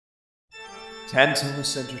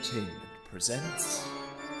Tantalus Entertainment presents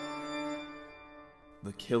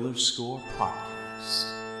the Killer Score Podcast.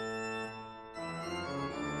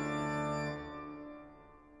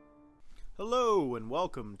 Hello and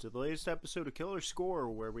welcome to the latest episode of Killer Score,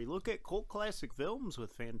 where we look at cult classic films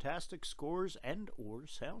with fantastic scores and or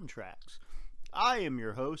soundtracks. I am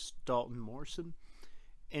your host, Daulton Morrison,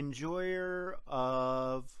 enjoyer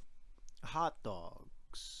of hot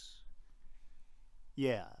dogs.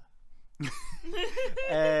 Yeah.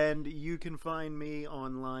 And you can find me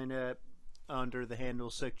online under the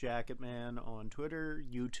handle Sick Jacket Man on Twitter,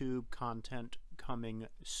 YouTube, content coming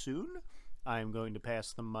soon. I'm going to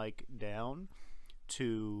pass the mic down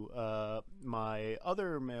to my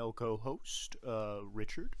other male co-host,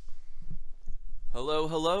 Richard.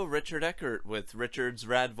 Hello, Richard Eckert with Richard's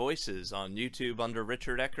Rad Voices on YouTube under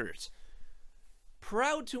Richard Eckert.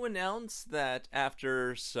 Proud to announce that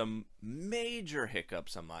after some major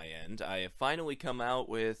hiccups on my end, I have finally come out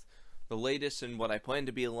with the latest in what I plan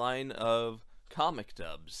to be a line of comic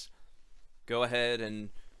dubs. Go ahead and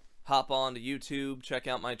hop on to YouTube, check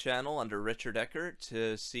out my channel under Richard Eckert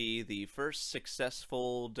to see the first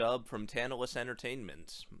successful dub from Tantalus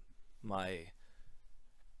Entertainment, my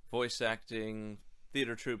voice acting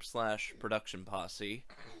theater troupe / production posse,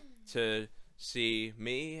 to see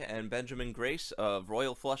me and Benjamin Grace of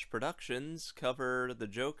Royal Flush Productions cover the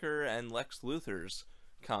Joker and Lex Luthor's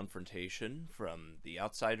confrontation from The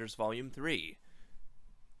Outsiders Volume 3.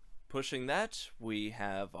 Pushing that, we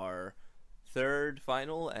have our third,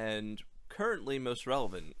 final, and currently most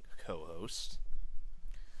relevant co-host.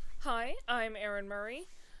 Hi, I'm Erin Murray.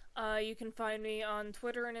 You can find me on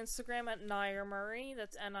Twitter and Instagram at Nire Murray.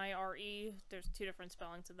 That's N-I-R-E. There's two different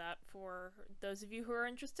spellings of that for those of you who are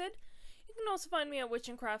interested. You can also find me at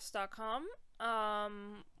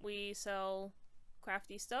witchandcrafts.com. We sell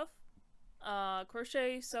crafty stuff.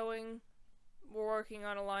 Crochet, sewing. We're working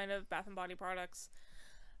on a line of Bath & Body products.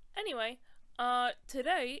 Anyway,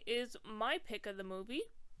 today is my pick of the movie.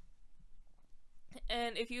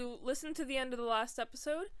 And if you listened to the end of the last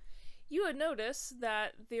episode, you would notice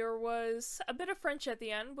that there was a bit of French at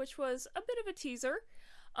the end, which was a bit of a teaser.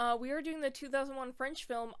 We are doing the 2001 French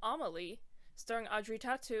film Amélie, starring Audrey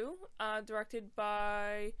Tatou, directed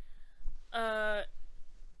by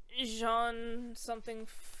Jean something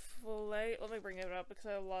Follet. Let me bring it up because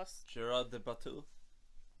I lost. Gerard Depardieu?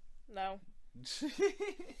 No.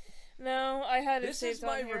 No, I had it saved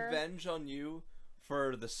on here. This is my revenge on you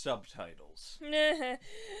for the subtitles.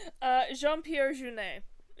 Jean-Pierre Jeunet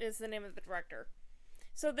is the name of the director.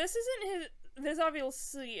 So this isn't his. This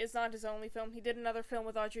obviously is not his only film. He did another film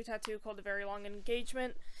with Audrey Tatou called A Very Long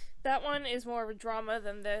Engagement. That one is more of a drama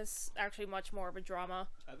than this. Actually, much more of a drama.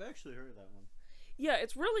 I've actually heard of that one. Yeah,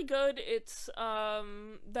 it's really good. It's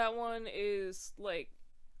that one is like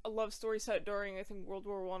a love story set during, I think, World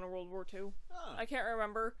War I or World War II. Oh. I can't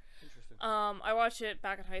remember. Interesting. I watched it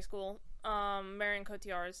back in high school. Marion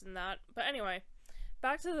Cotillard is in that. But anyway,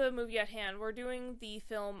 back to the movie at hand. We're doing the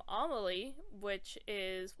film Amélie, which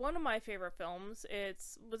is one of my favorite films. It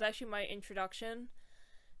was actually my introduction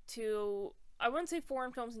to, I wouldn't say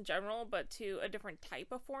foreign films in general, but to a different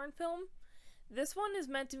type of foreign film. This one is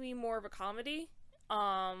meant to be more of a comedy.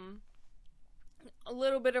 A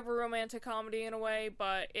little bit of a romantic comedy in a way,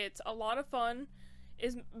 but it's a lot of fun.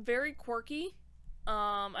 It's very quirky.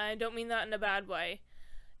 And I don't mean that in a bad way.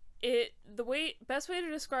 Best way to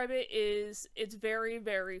describe it is it's very,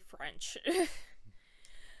 very French.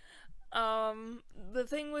 The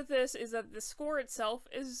thing with this is that the score itself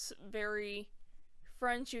is very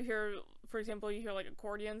French. You hear, for example, like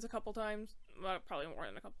accordions a couple times. Well, probably more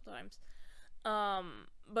than a couple times.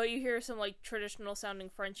 But you hear some like traditional sounding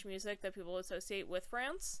French music that people associate with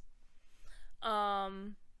France.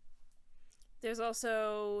 There's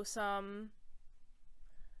also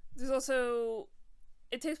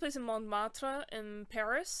it takes place in Montmartre in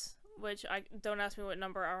Paris, which don't ask me what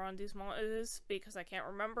number arrondissement it is because I can't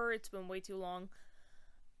remember. It's been way too long.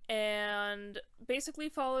 And basically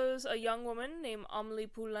follows a young woman named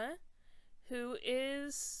Amélie Poulain, who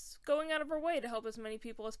is going out of her way to help as many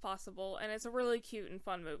people as possible, and it's a really cute and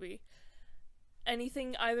fun movie.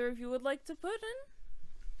 Anything either of you would like to put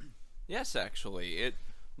in? Yes, actually.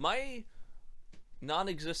 My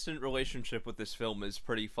non-existent relationship with this film is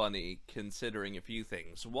pretty funny, considering a few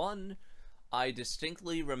things. One, I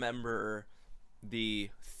distinctly remember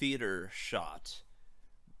the theater shot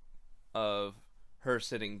of her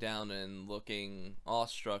sitting down and looking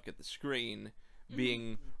awestruck at the screen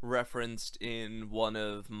being referenced in one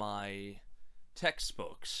of my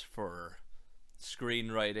textbooks for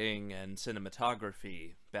screenwriting and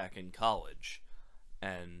cinematography back in college.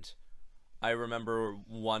 And I remember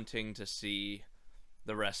wanting to see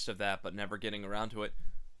the rest of that, but never getting around to it.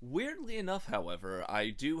 Weirdly enough, however, I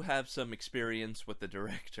do have some experience with the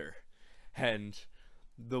director. And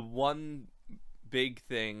the one big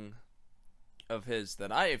thing of his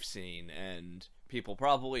that I have seen, and people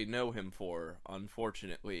probably know him for,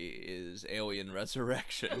 unfortunately, is Alien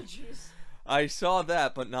Resurrection. Oh, jeez. I saw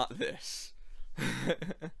that, but not this.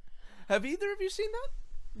 Have either of you seen that?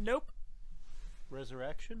 Nope.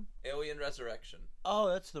 Resurrection? Alien Resurrection. Oh,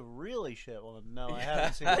 that's the really shit one. No, I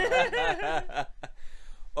haven't seen that.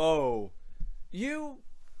 Oh, you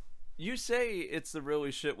say it's the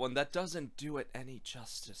really shit one. That doesn't do it any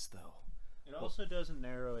justice, though. It also doesn't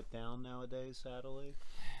narrow it down nowadays, sadly.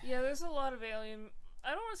 Yeah, there's a lot of Alien. I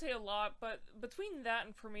don't want to say a lot, but between that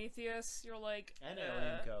and Prometheus, you're like... And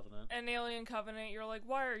Alien Covenant. And Alien Covenant, you're like,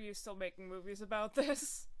 why are you still making movies about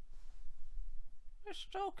this? I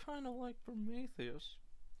still kind of like Prometheus.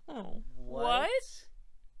 Oh. What?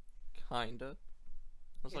 Kinda.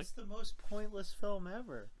 It's the most pointless film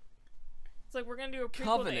ever. It's like, we're gonna do a prequel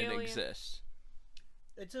Covenant to Alien. exists.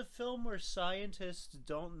 It's a film where scientists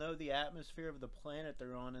don't know the atmosphere of the planet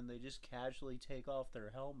they're on and they just casually take off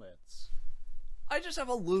their helmets. I just have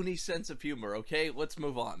a loony sense of humor, okay? Let's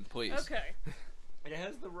move on, please. Okay. It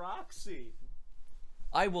has the rock scene.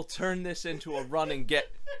 I will turn this into a run and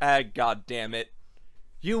get... God damn it.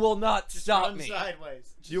 You will not Just stop run me.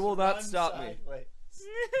 sideways. You will not stop me.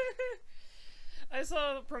 I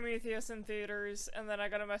saw Prometheus in theaters, and then I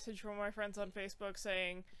got a message from my friends on Facebook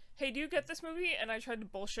saying, hey, do you get this movie? And I tried to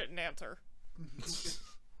bullshit and answer.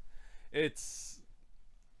 It's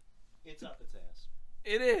up its ass.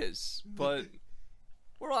 It is, but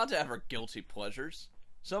we're allowed to have our guilty pleasures.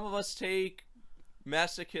 Some of us take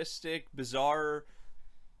masochistic, bizarre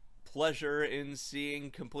pleasure in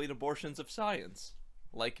seeing complete abortions of science.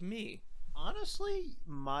 Like me. Honestly,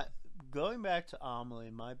 going back to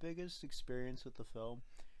Amélie, my biggest experience with the film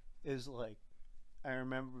is, like, I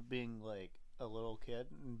remember being, like, a little kid,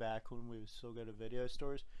 and back when we would still go to video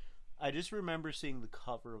stores, I just remember seeing the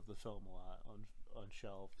cover of the film a lot on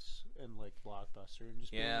shelves in, like, Blockbuster, and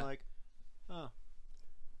just being like, oh.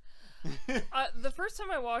 The first time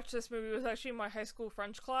I watched this movie was actually in my high school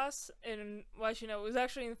French class, and well, actually no, it was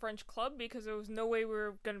actually in the French club because there was no way we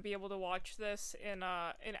were going to be able to watch this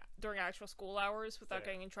during actual school hours without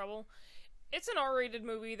getting in trouble. It's an R-rated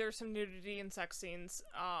movie. There's some nudity and sex scenes,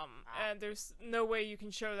 and there's no way you can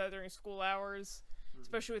show that during school hours,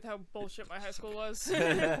 especially with how bullshit my high school was.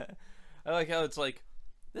 I like how it's like,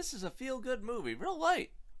 this is a feel-good movie, real light.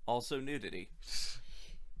 Also nudity.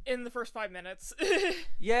 In the first 5 minutes.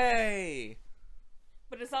 Yay!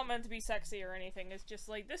 But it's not meant to be sexy or anything. It's just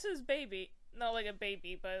like, this is baby. Not like a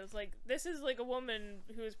baby, but it's like, this is like a woman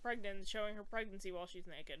who is pregnant showing her pregnancy while she's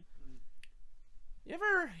naked. You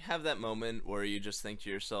ever have that moment where you just think to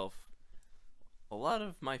yourself, a lot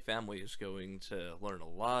of my family is going to learn a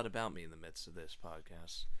lot about me in the midst of this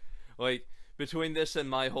podcast? Like, between this and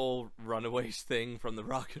my whole Runaways thing from the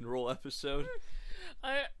rock and roll episode.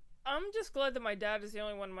 I'm just glad that my dad is the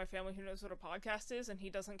only one in my family who knows what a podcast is, and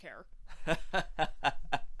he doesn't care.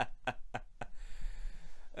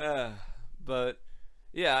 But,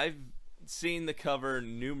 yeah, I've seen the cover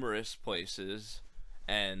numerous places,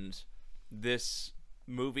 and this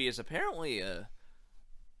movie is apparently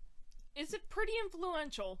Is it pretty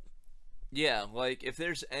influential? Yeah, like, if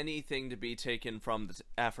there's anything to be taken from the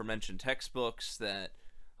aforementioned textbooks that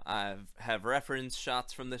have reference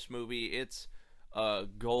shots from this movie, it's a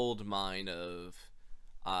gold mine of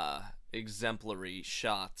exemplary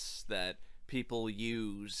shots that people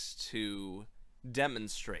use to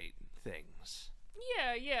demonstrate things.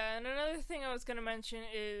 Yeah, and another thing I was going to mention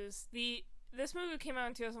is this movie came out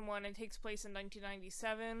in 2001 and takes place in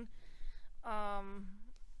 1997.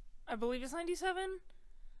 I believe it's 97.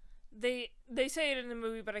 They say it in the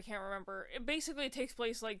movie, but I can't remember. It basically takes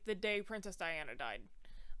place like the day Princess Diana died.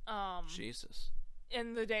 Jesus.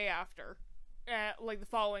 And the day after. Like the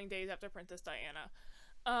following days after Princess Diana.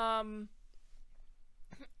 And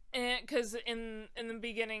because in the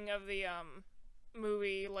beginning of the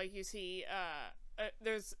movie, like, you see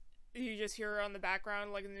you just hear on the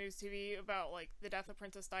background, like in the news TV, about like the death of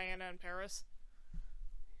Princess Diana in Paris.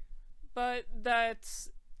 But that's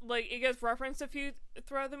like, it gets referenced a few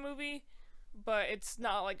throughout the movie, but it's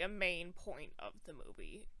not like a main point of the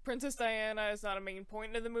movie. Princess Diana is not a main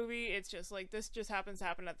point of the movie. It's just like, this just happens to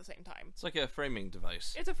happen at the same time. It's like a framing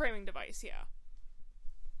device. It's a framing device, yeah.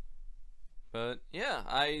 But yeah,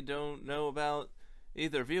 I don't know about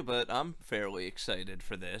either of you, but I'm fairly excited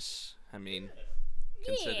for this. I mean,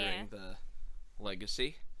 considering the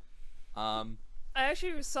legacy. I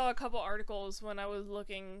actually saw a couple articles when I was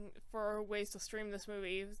looking for ways to stream this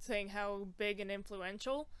movie, saying how big and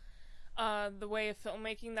influential the way of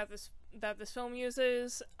filmmaking that this film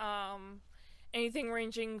uses. Anything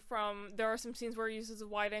ranging from, there are some scenes where it uses a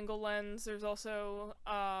wide-angle lens. There's also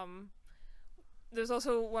one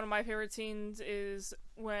of my favorite scenes is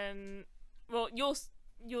when, well, you'll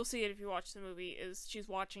see it if you watch the movie, is she's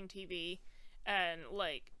watching TV and,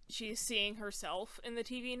 like, she's seeing herself in the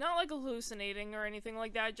TV, not like hallucinating or anything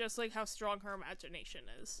like that, just like how strong her imagination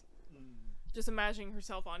is. Just imagining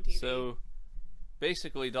herself on TV. So,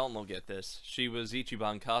 basically, Dalton will get this. She was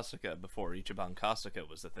Ichiban Kasuga before Ichiban Kasuga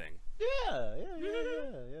was the thing. Yeah.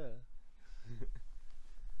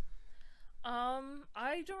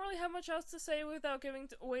 I don't really have much else to say without giving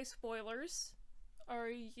away spoilers. Are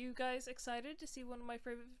you guys excited to see one of my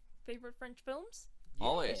favorite French films?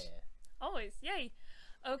 Always. Always, yay!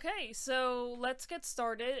 Okay, so let's get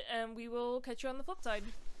started, and we will catch you on the flip side.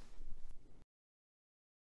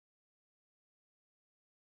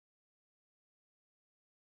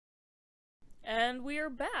 And we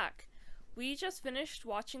are back. We just finished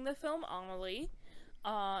watching the film Amélie.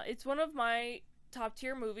 It's one of my top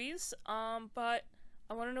tier movies, but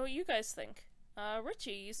I want to know what you guys think.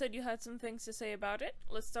 Richie, you said you had some things to say about it.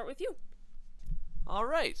 Let's start with you.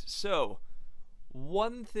 Alright, so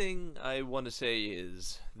one thing I want to say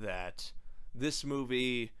is that this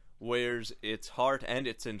movie wears its heart and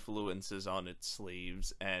its influences on its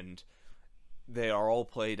sleeves, and they are all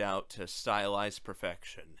played out to stylized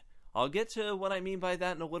perfection. I'll get to what I mean by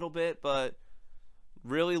that in a little bit, but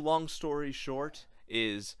really long story short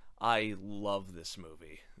is I love this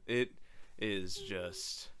movie. It is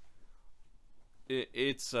just...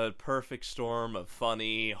 It's a perfect storm of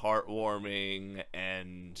funny, heartwarming,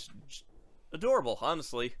 and adorable,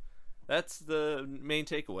 honestly. That's the main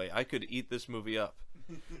takeaway. I could eat this movie up.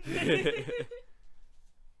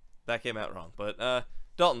 That came out wrong, but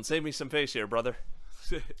Dalton, save me some face here, brother.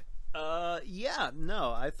 Yeah,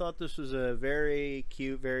 no, I thought this was a very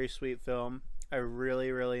cute, very sweet film. I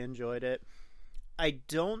really, really enjoyed it. I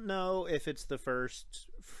don't know if it's the first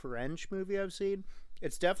French movie I've seen.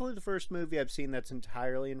 It's definitely the first movie I've seen that's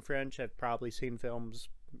entirely in French. I've probably seen films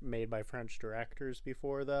made by French directors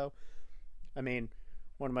before, though. I mean,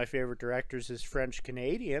 one of my favorite directors is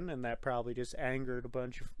French-Canadian, and that probably just angered a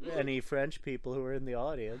bunch of any French people who were in the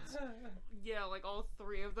audience. Yeah, like all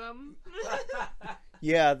three of them.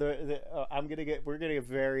 Yeah, we're gonna get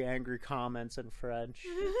very angry comments in French.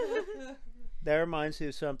 That reminds me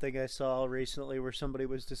of something I saw recently where somebody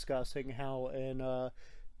was discussing how in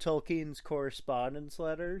Tolkien's correspondence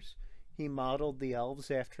letters, he modeled the elves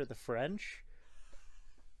after the French.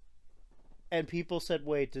 And people said,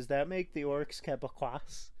 wait, does that make the orcs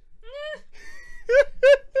Québécois?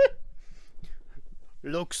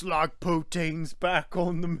 Looks like poutine's back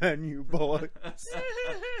on the menu, boys.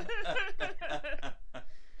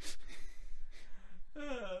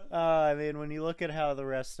 I mean, when you look at how the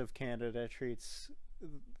rest of Canada treats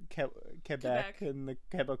Quebec and the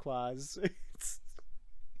Québécois,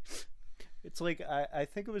 it's like I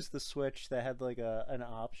think it was the Switch that had like an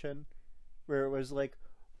option where it was like,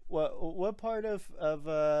 what part of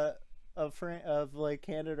like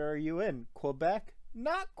Canada are you in? Quebec?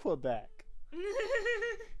 Not Quebec.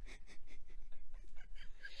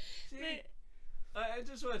 See, I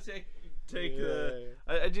just want to take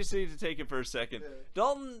I just need to take it for a second.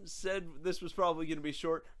 Dalton said this was probably going to be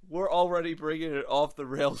short. We're already bringing it off the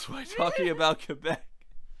rails by talking about Quebec.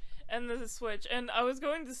 And the Switch. And I was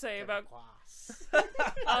going to say about...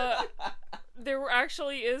 there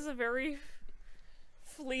actually is a very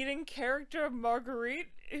fleeting character of Marguerite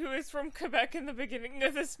who is from Quebec in the beginning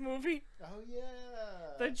of this movie. Oh,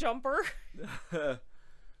 yeah. The jumper.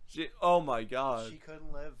 Oh, my God. She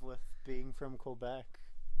couldn't live with being from Quebec.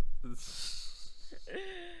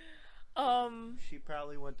 She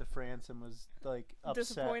probably went to France and was like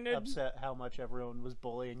upset how much everyone was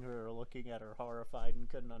bullying her or looking at her horrified and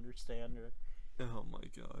couldn't understand her. Oh my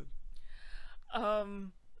God.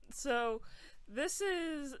 So this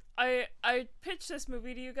is I pitched this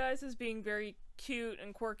movie to you guys as being very cute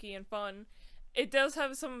and quirky and fun. It does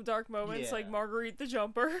have some dark moments like Marguerite the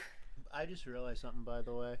Jumper. I just realized something, by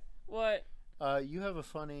the way. What? You have a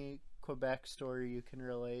funny Quebec story you can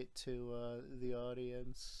relate to the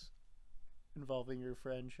audience involving your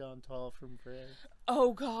friend Chantal from France.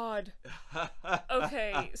 Oh God.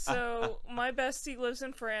 Okay, so my bestie lives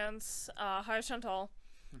in France. Hi Chantal,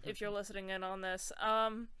 if you're listening in on this.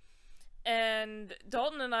 And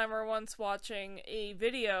Dalton and I were once watching a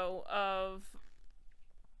video of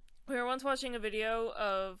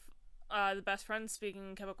the best friend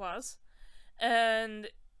speaking Quebecois, and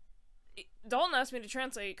Dalton asked me to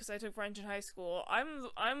translate because I took French in high school.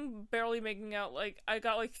 I'm barely making out, like, I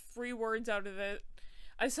got like 3 words out of it.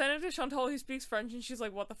 I sent it to Chantal, who speaks French, and she's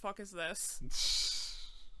like, "What the fuck is this?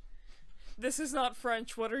 This is not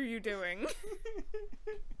French. What are you doing?"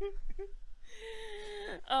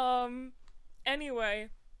 Anyway,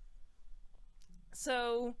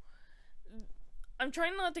 so I'm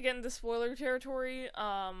trying not to get into spoiler territory.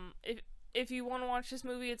 If you want to watch this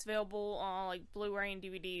movie, it's available on like Blu-ray and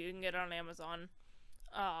DVD. You can get it on Amazon.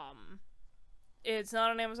 It's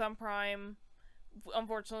not on Amazon Prime.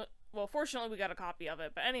 Fortunately, we got a copy of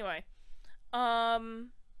it. But anyway, I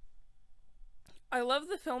love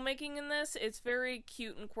the filmmaking in this. It's very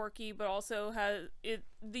cute and quirky, but also has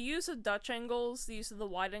the use of Dutch angles, the use of the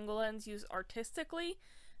wide-angle lens used artistically,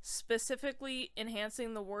 specifically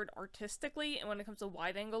enhancing the word artistically. And when it comes to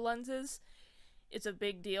wide-angle lenses, it's a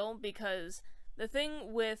big deal, because the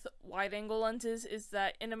thing with wide-angle lenses is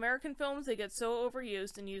that in American films, they get so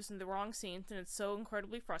overused and used in the wrong scenes, and it's so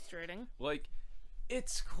incredibly frustrating. Like,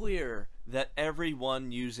 it's clear that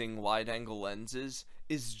everyone using wide-angle lenses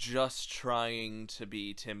is just trying to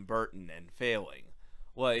be Tim Burton and failing.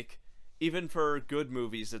 Like, even for good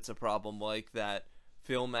movies, it's a problem, like that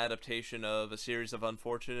film adaptation of A Series of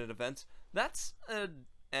Unfortunate Events. That's an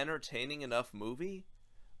entertaining enough movie,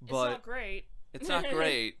 but it's not great. It's not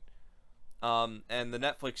great. And the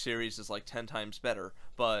Netflix series is like 10 times better,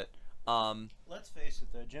 but let's face it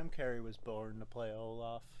though, Jim Carrey was born to play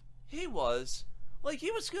Olaf. he was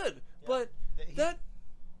good, but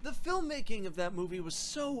the filmmaking of that movie was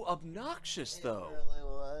so obnoxious, though. It really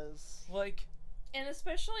was. Like, And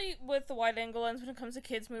especially with the wide-angle lens when it comes to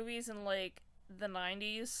kids' movies in, like, the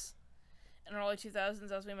 90s and early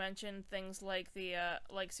 2000s, as we mentioned, things like the,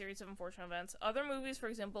 like, Series of Unfortunate Events. Other movies, for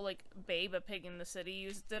example, like Babe, A Pig in the City,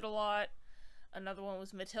 used it a lot. Another one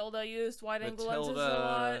was Matilda, used wide-angle lenses a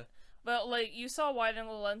lot. But, like, you saw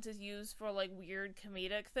wide-angle lenses used for, like, weird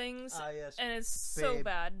comedic things. Ah, yes. And it's so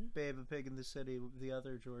bad. Babe, A Pig in the City, the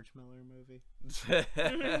other George Miller movie.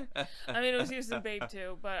 I mean, it was used in Babe,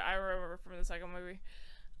 too, but I remember from the second movie.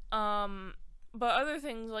 But other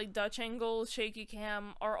things like Dutch angles, shaky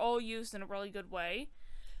cam, are all used in a really good way.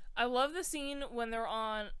 I love the scene when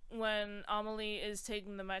when Amélie is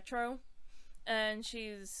taking the metro, and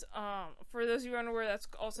she's, for those of you unaware, that's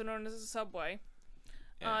also known as a subway.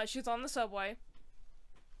 Yeah. She's on the subway,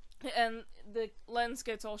 and the lens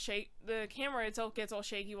gets all the camera itself gets all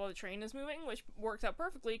shaky while the train is moving, which works out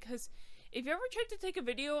perfectly, because if you ever tried to take a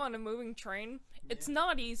video on a moving train, it's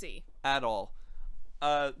not easy. At all.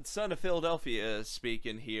 Son of Philadelphia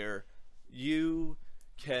speaking here. You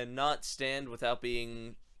cannot stand without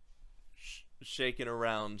being shaken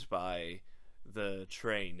around by the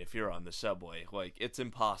train if you're on the subway. Like, it's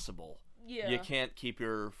impossible. Yeah. You can't keep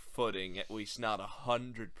your footing, at least not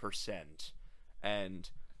 100%. And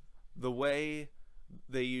the way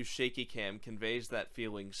they use shaky cam conveys that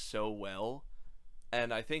feeling so well.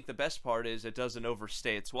 And I think the best part is it doesn't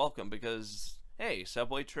overstay its welcome, because, hey,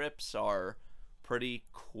 subway trips are pretty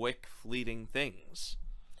quick, fleeting things.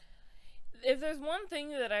 If there's one thing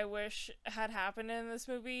that I wish had happened in this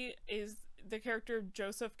movie, is the character of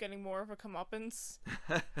Joseph getting more of a comeuppance.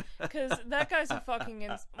 Because that guy's a fucking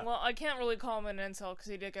well, I can't really call him an incel because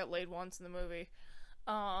he did get laid once in the movie.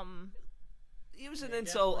 He was an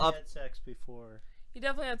incel up. He had sex before. He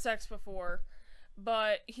definitely had sex before,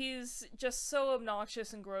 but he's just so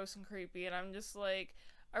obnoxious and gross and creepy, and I'm just like,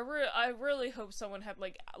 I really hope someone had,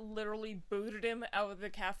 like, literally booted him out of the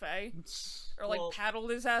cafe. Or, like, paddled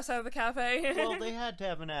his ass out of the cafe. Well, they had to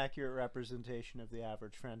have an accurate representation of the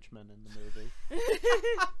average Frenchman in the movie.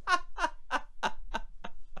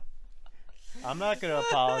 I'm not going to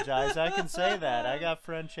apologize. I can say that. I got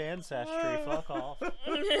French ancestry. Fuck off.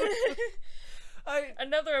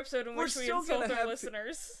 Another episode in which we insult our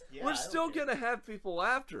listeners. Yeah, we're still going to have people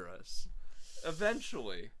after us.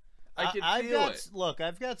 Eventually. I can feel it. Look,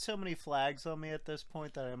 I've got so many flags on me at this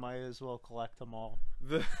point that I might as well collect them all.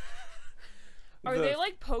 Are they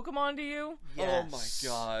like Pokemon to you? Yes. Oh my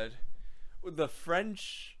god. The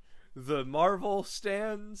French, the Marvel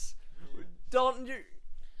stands. Dalton,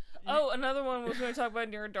 another one was going to talk about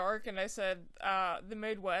Near Dark, and I said the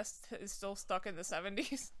Midwest is still stuck in the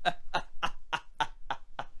 70s.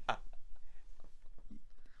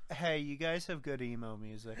 Hey, you guys have good emo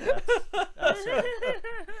music. That's it.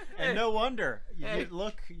 And no wonder.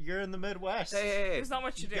 You're in the Midwest. Hey. There's not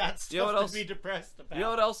much to do. Got stuff to be depressed about. You know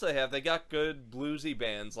what else they have? They got good bluesy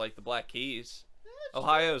bands like the Black Keys.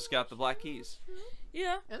 Ohio's got the Black Keys.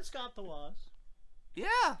 Yeah. And Scott the Woz.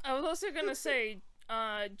 Yeah. I was also going to say,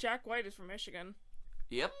 Jack White is from Michigan.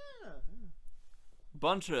 Yep.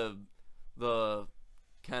 Bunch of the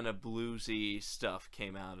kind of bluesy stuff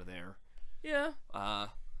came out of there. Yeah.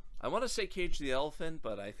 I want to say Cage the Elephant,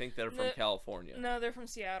 but I think they're from California. No, they're from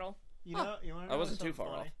Seattle. You know, you want to know I wasn't too something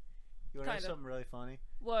far funny? off. You want to know Kinda. something really funny?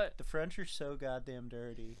 What? The French are so goddamn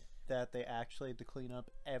dirty that they actually had to clean up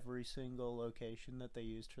every single location that they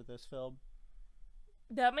used for this film.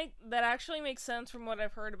 That actually makes sense from what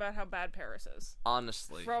I've heard about how bad Paris is.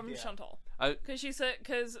 Honestly. From Yeah. Chantal. I- Because she said,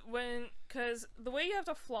 because the way you have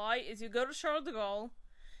to fly is you go to Charles de Gaulle,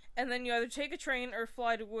 and then you either take a train or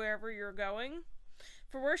fly to wherever you're going.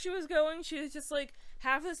 For where she was going, she was just like,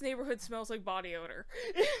 half this neighborhood smells like body odor.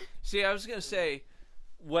 See, I was going to say,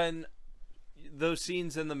 when those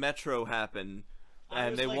scenes in the metro happen,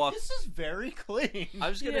 and they walk... This is very clean. I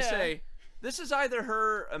was going to Yeah. say, this is either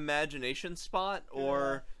her imagination spot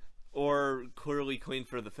or clearly clean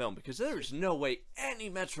for the film, because there's no way any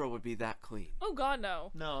metro would be that clean. Oh god,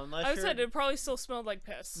 no. No, unless I you're... said it probably still smelled like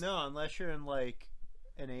piss. No, unless you're in, like,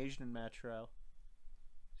 an Asian metro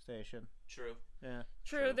station. True. Yeah.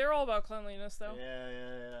 True, they're all about cleanliness, though.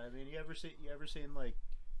 Yeah. I mean, you ever seen, like,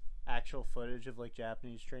 actual footage of, like,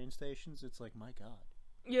 Japanese train stations? It's like, my god.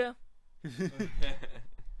 Yeah.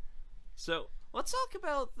 So, let's talk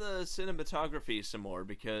about the cinematography some more,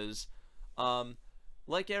 because,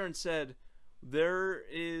 like Erin said, there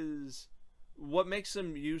is... What makes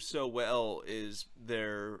them use so well is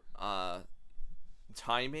their,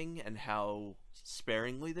 timing and how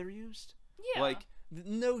sparingly they're used. Yeah. Like,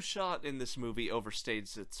 no shot in this movie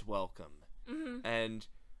overstays its welcome. Mm-hmm. And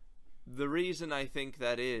the reason I think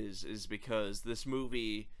that is because this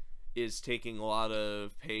movie is taking a lot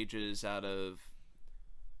of pages out of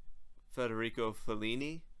Federico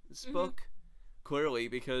Fellini's book, clearly,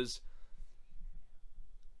 because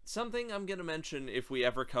something I'm going to mention if we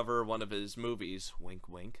ever cover one of his movies, wink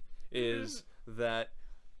wink, is that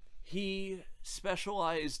he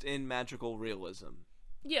specialized in magical realism.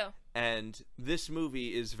 Yeah. And this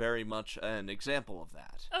movie is very much an example of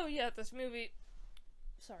that. Oh yeah, this movie...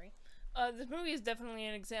 Sorry. This movie is definitely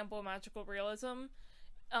an example of magical realism.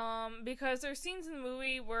 Because there's scenes in the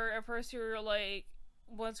movie where at first you're like,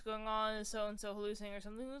 what's going on? Is so-and-so hallucinating or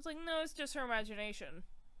something? It's like, no, it's just her imagination.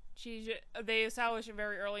 They establish it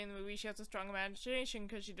very early in the movie. She has a strong imagination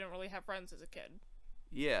because she didn't really have friends as a kid.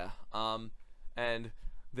 Yeah, and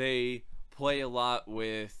they play a lot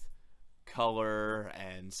with color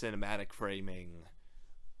and cinematic framing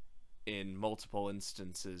in multiple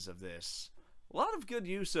instances of this. A lot of good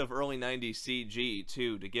use of early 90s CG,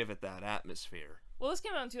 too, to give it that atmosphere. Well, this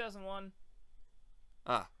came out in 2001.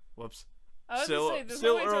 Ah, whoops. I was Still- gonna say, this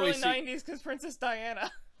still movie's early early 90s because Princess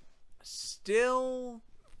Diana. Still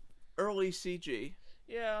early CG.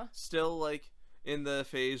 Yeah. Still, like, in the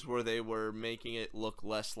phase where they were making it look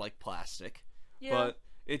less like plastic. Yeah. But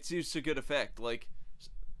it's used to good effect. Like,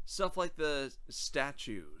 stuff like the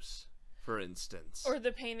statues, for instance. Or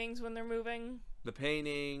the paintings when they're moving. The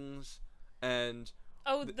paintings, and...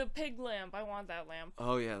 Oh, the pig lamp. I want that lamp.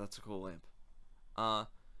 Oh, yeah, that's a cool lamp.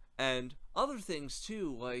 And other things,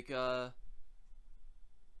 too, like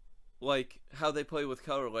how they play with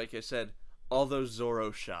color, like I said, all those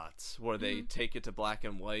Zorro shots where they take it to black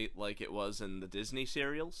and white like it was in the Disney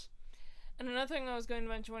serials. And another thing I was going to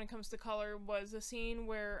mention when it comes to color was the scene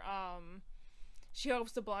where she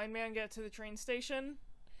helps the blind man get to the train station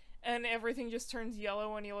and everything just turns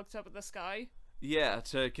yellow when he looks up at the sky. Yeah,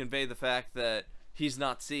 to convey the fact that he's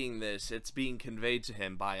not seeing this, it's being conveyed to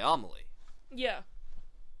him by Amélie. Yeah.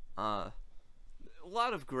 A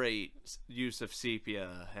lot of great use of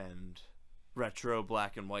sepia and retro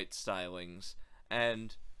black and white stylings.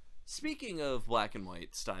 And speaking of black and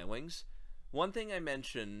white stylings, one thing I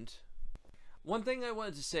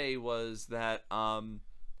wanted to say was that,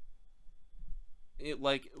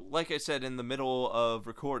 like I said in the middle of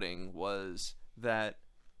recording, was that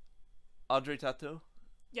Audrey Tatou?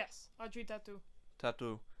 Yes, Audrey Tatou.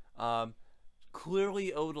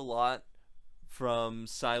 Clearly owed a lot from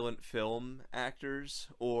silent film actors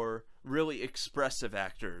or really expressive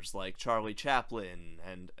actors like Charlie Chaplin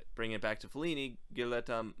and, bring it back to Fellini,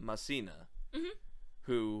 Giulietta Massina,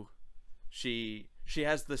 who she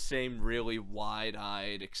has the same really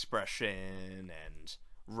wide-eyed expression and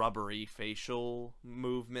rubbery facial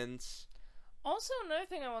movements. Also, another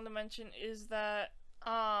thing I want to mention is that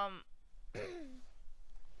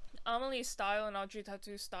Amelie's style and Audrey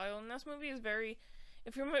Tatou's style in this movie is very...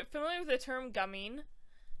 If you're familiar with the term gamine,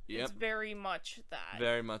 it's very much that.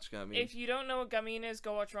 Very much gamine. If you don't know what gamine is,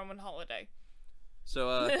 go watch Roman Holiday.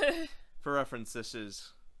 So, for reference, this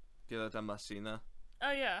is Giulietta Massina.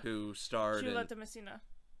 Oh, yeah. Who starred Giulietta Messina.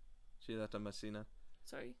 Giulietta Massina.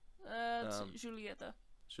 Sorry. Giulietta.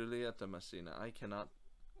 Giulietta Massina. I cannot...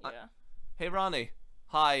 Yeah. Hey, Ronnie.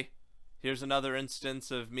 hi, here's another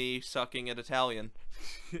instance of me sucking at Italian.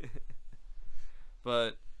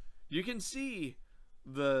 But you can see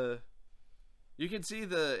the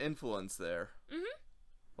influence there. Mhm.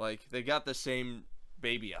 Like, they got the same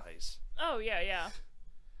baby eyes. Oh yeah.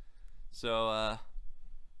 So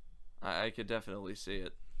I could definitely see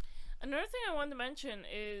it. Another thing I wanted to mention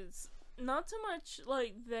is not so much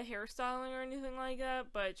like the hairstyling or anything like that,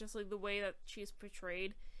 but just like the way that she's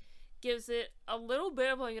portrayed gives it a little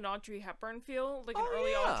bit of like an Audrey Hepburn feel, like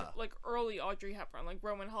early Audrey Hepburn, like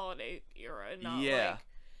Roman Holiday era,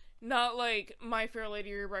 not like My Fair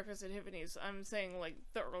Lady or Breakfast at Tiffany's. I'm saying like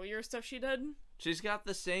the earlier stuff she did. She's got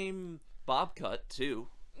the same bob cut too.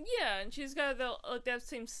 Yeah, and she's got that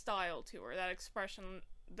same style to her, that expression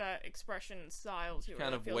and style to her.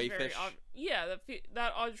 Kind of feels very waifish.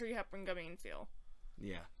 that Audrey Hepburn gumming feel.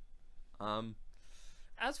 Yeah.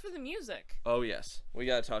 As for the music, Oh yes, we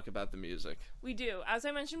gotta talk about the music. we do. As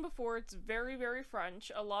I mentioned before, it's very, very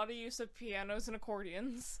French. A lot of use of pianos and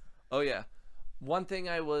accordions. Oh yeah, one thing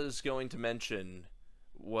I was going to mention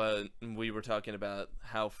when we were talking about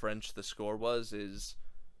how French the score was is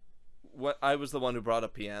what I was the one who brought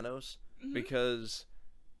up pianos because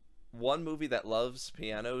one movie that loves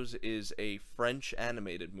pianos is a French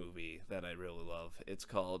animated movie that I really love. It's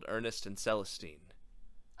called Ernest and Celestine.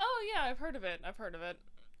 Oh yeah, I've heard of it.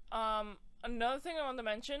 Another thing I wanted to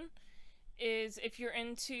mention is if you're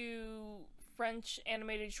into French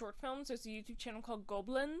animated short films, there's a YouTube channel called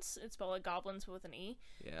Gobelins. It's spelled like goblins but with an E.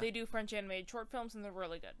 Yeah. They do French animated short films and they're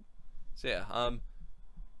really good. So yeah,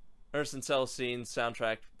 Ernest and Celestine's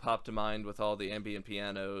soundtrack popped to mind with all the ambient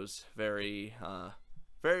pianos. Very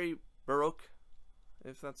Baroque,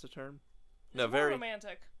 if that's a term. No, More very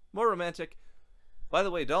romantic. more romantic. By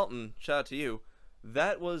the way, Dalton, shout out to you.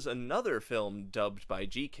 That was another film dubbed by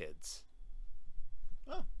G-Kids.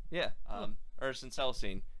 Oh. Yeah, Ernest and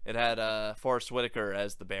Celestine. It had Forrest Whitaker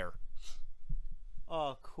as the bear.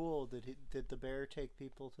 Oh, cool. Did the bear take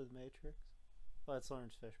people to the Matrix? Oh, that's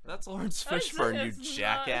Lawrence Fishburne. That's Lawrence Fishburne, you It's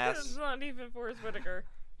jackass. It's not even Forrest Whitaker.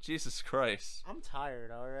 Jesus Christ. I'm tired.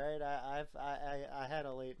 All right. I had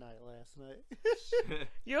a late night last night.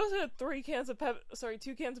 You also had 2 cans of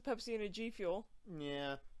Pepsi and a G Fuel.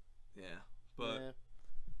 Yeah. Yeah, but Yeah.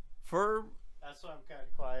 for That's why I'm kind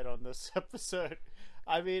of quiet on this episode.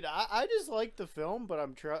 I mean, I just like the film, but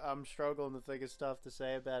I'm struggling to think of stuff to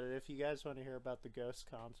say about it. If you guys want to hear about the Ghost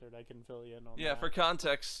concert, I can fill you in on that. yeah, for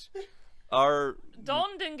context, our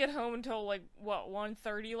Dalton didn't get home until like what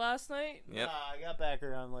 1:30 last night. yep. I got back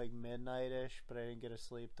around like midnight-ish, but I didn't get to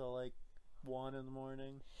sleep till like 1 in the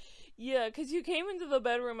morning. Yeah, because you came into the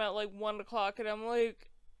bedroom at like 1 o'clock, and I'm like,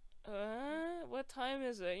 what time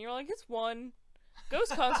is it? And you're like, it's 1.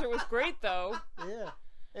 Ghost concert was great though. Yeah,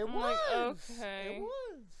 it I'm was. like, okay. It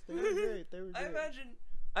was. They were great. They were great.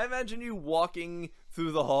 I imagine you walking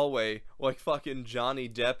through the hallway like fucking Johnny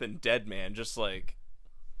Depp and Deadman, just like,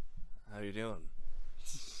 how you doing?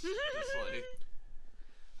 Just like,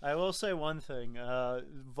 I will say one thing.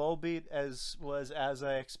 Volbeat was as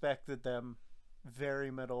I expected them,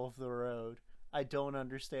 very middle of the road. I don't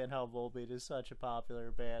understand how Volbeat is such a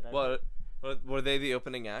popular band. what were they the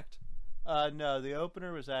opening act? No, the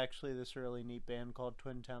opener was actually this really neat band called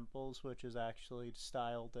Twin Temples, which is actually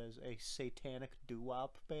styled as a satanic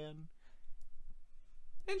doo-wop band.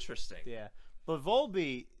 Interesting. Yeah, but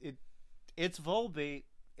Volbeat, it's Volbeat.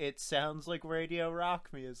 It sounds like radio rock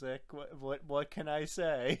music. What can I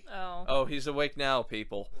say? Oh. Oh, he's awake now,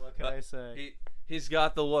 people. What can I say? He's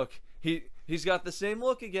got the look. He's got the same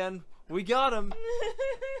look again. We got him.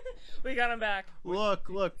 We got him back.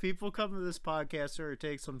 Look! People come to this podcast or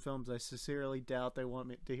take some films. I sincerely doubt they want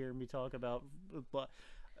me to hear me talk about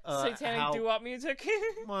Satanic doo-wop music.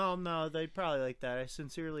 Well, no, they'd probably like that. I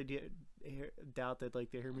sincerely doubt they'd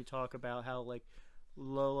like to hear me talk about how like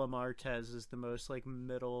Lola Martez is the most like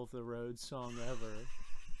middle of the road song ever.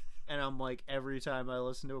 And I'm like, every time I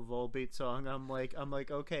listen to a Volbeat song, I'm like,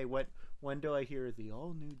 okay, when do I hear the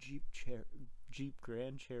all new Jeep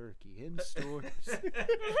Grand Cherokee in stores?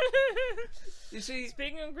 You see,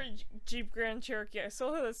 Speaking of Jeep Grand Cherokee, I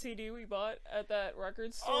still have that CD we bought at that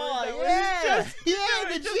record store. Oh, that yeah! was just, Yeah, that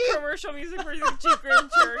the was just Jeep! commercial music for the Jeep Grand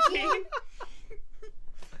Cherokee.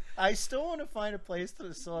 I still want to find a place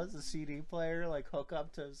that still has a CD player, like hook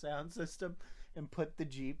up to a sound system and put the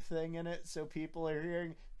Jeep thing in it so people are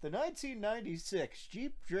hearing the 1996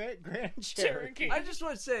 Jeep Grand Cherokee. I just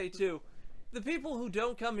want to say, too, the people who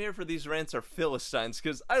don't come here for these rants are Philistines,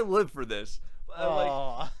 because I live for this.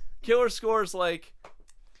 Like, Killer Score's like,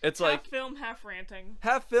 it's Half like film, half ranting.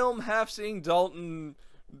 half film, half seeing Dalton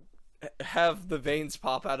have the veins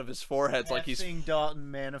pop out of his forehead like he's seeing Daulton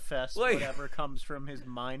manifest like, whatever comes from his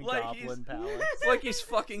mind like goblin palace. Like he's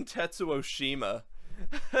fucking Tetsuo Shima.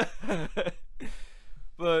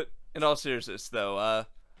 But in all seriousness, though,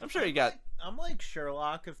 I'm sure you got. I'm like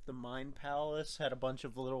Sherlock if the mind palace had a bunch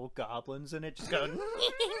of little goblins in it, just going.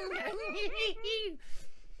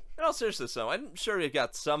 In all seriousness, though, I'm sure you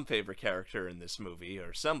got some favorite character in this movie,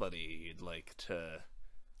 or somebody you'd like to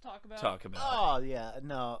talk about. Oh yeah,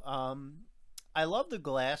 no. I love the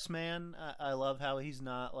Glass Man. I love how he's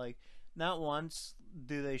not like. Not once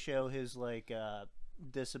do they show his like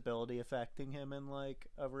disability affecting him in like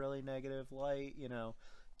a really negative light. You know,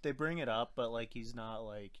 they bring it up, but like he's not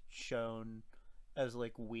like shown as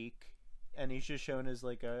like weak, and he's just shown as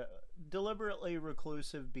like a deliberately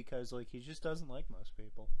reclusive because like he just doesn't like most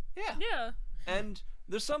people. Yeah. And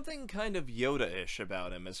there's something kind of Yoda-ish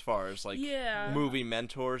about him as far as like movie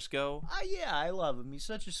mentors go. Yeah, I love him. He's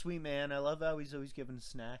such a sweet man. I love how he's always giving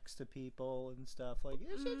snacks to people and stuff. Like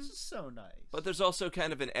it's just so nice. But there's also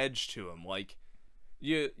kind of an edge to him. Like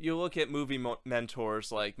you look at movie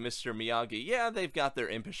mentors like Mr. Miyagi. Yeah, they've got their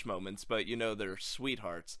impish moments, but you know they're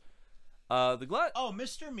sweethearts.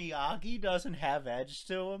 Mr. Miyagi doesn't have edge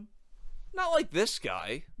to him. Not like this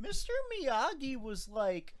guy. Mr. Miyagi was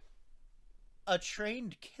like a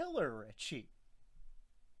trained killer, Richie.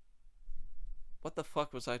 What the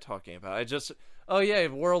fuck was I talking about? Oh yeah,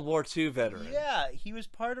 World War II veteran. Yeah, he was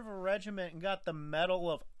part of a regiment and got the Medal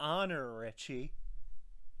of Honor, Richie.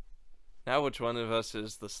 Now which one of us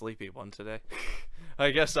is the sleepy one today?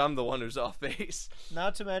 I guess I'm the one who's off base.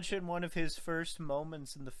 Not to mention one of his first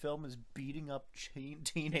moments in the film is beating up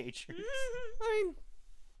teenagers. I mean,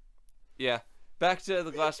 yeah, back to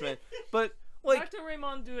the Glass Man. But like, back to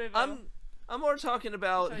Raymond Dueval. I'm more talking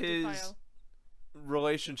about his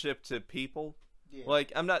relationship to people. Yeah.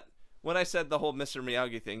 Like, when I said the whole Mr.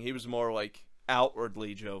 Miyagi thing, he was more like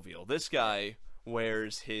outwardly jovial. This guy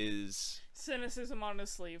wears his cynicism on his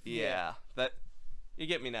sleeve. Yeah, that you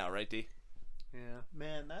get me now, right, D? Yeah,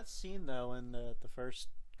 man, that scene though in the first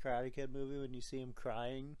Karate Kid movie when you see him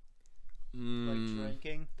crying, like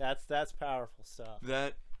drinking, that's powerful stuff.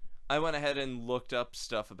 That I went ahead and looked up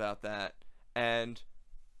stuff about that, and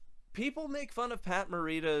people make fun of Pat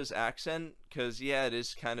Morita's accent because it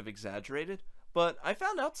is kind of exaggerated. But I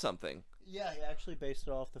found out something. Yeah, he actually based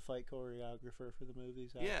it off the fight choreographer for the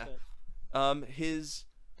movie's outfit.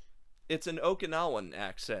 It's an Okinawan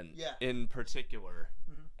accent, in particular,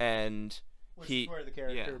 and which is where the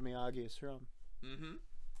character Miyagi is from.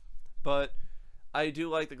 But I do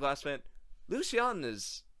like the Glass Man. Lucian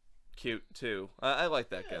is cute too. I like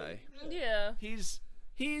that guy. Yeah, he's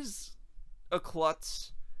a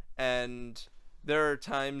klutz, and there are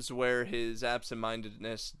times where his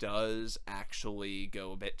absent-mindedness does actually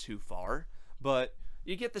go a bit too far, but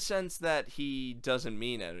you get the sense that he doesn't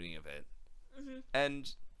mean any of it,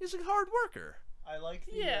 and he's a hard worker. I like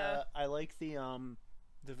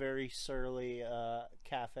the very surly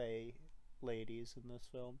cafe ladies in this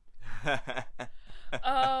film.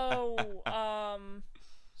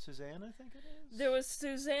 Suzanne, I think it is. There was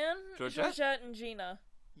Suzanne, Georgette, and Gina.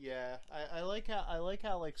 Yeah, I like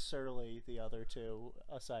how like surly the other two,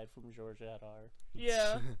 aside from Georgette, are.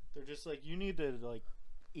 Yeah, they're just like, you need to like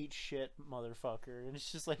eat shit, motherfucker, and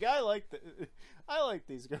it's just like I like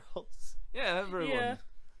these girls. Yeah, everyone.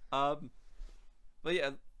 Yeah. But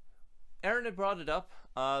yeah, Erin had brought it up.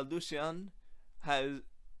 Lucian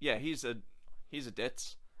he's a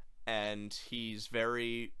ditz, and he's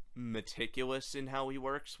very meticulous in how he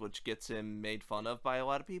works, which gets him made fun of by a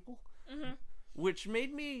lot of people. Which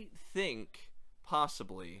made me think,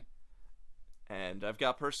 possibly, and I've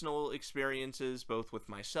got personal experiences both with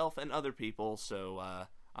myself and other people, so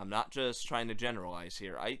I'm not just trying to generalize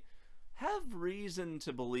here. I have reason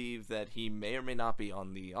to believe that he may or may not be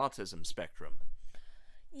on the autism spectrum.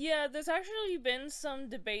 Yeah, there's actually been some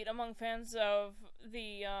debate among fans of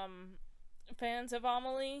the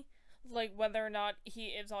Amélie, like whether or not he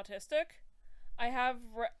is autistic. I have,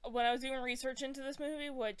 when I was doing research into this movie,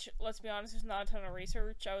 which, let's be honest, there's not a ton of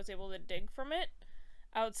research I was able to dig from it,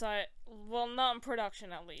 outside, well, not in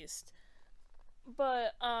production at least.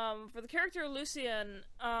 But, for the character Lucien,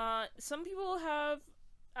 some people have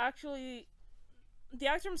actually, the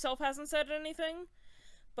actor himself hasn't said anything,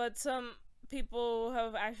 but some people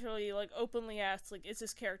have actually, like, openly asked, like, is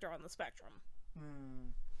this character on the spectrum?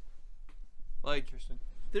 Like, interesting.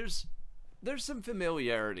 There's some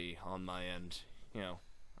familiarity on my end,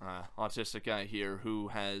 autistic guy here who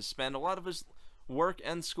has spent a lot of his work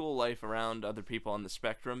and school life around other people on the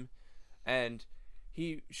spectrum, and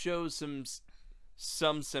he shows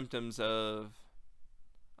some symptoms of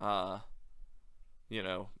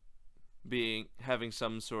having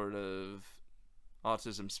some sort of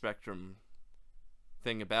autism spectrum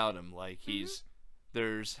thing about him. Like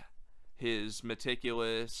there's his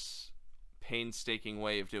meticulous, painstaking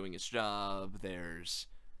way of doing his job. There's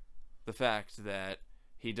the fact that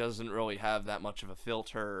he doesn't really have that much of a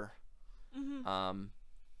filter. And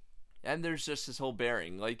there's just his whole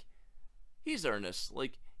bearing. Like, he's earnest.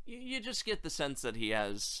 Like, you just get the sense that he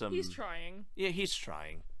has some... He's trying. Yeah, he's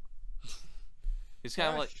trying. He's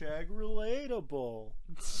kind of like... Hashtag relatable.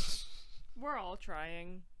 We're all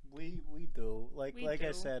trying. We do. Like We I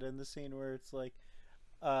do. said, in the scene where it's like,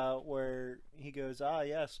 where he goes, ah,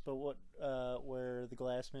 yes, but what, where the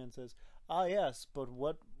glass man says, ah, yes, but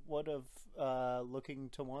what of looking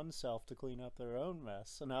to oneself to clean up their own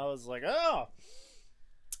mess? And I was like, oh,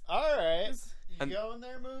 all right. You going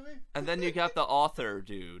there, movie? And then you got the author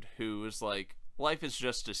dude who was like, life is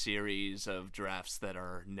just a series of drafts that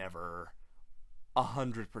are never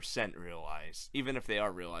 100% realized. Even if they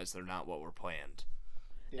are realized, they're not what were planned.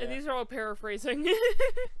 And these are all paraphrasing.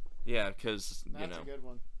 Yeah, because, you know. That's a good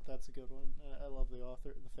one. That's a good one. I love the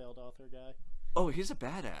failed author guy. Oh, he's a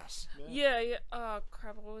badass. Yeah.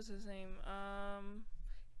 Crap, what was his name? I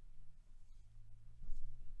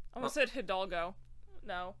almost said Hidalgo.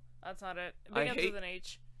 No, that's not it. It begins with an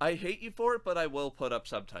H. I hate you for it, but I will put up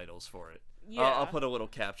subtitles for it. Yeah. I'll put a little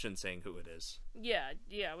caption saying who it is. Yeah,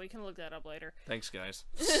 we can look that up later. Thanks, guys.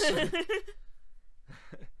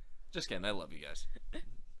 Just kidding, I love you guys.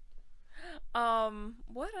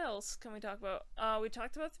 What else can we talk about? We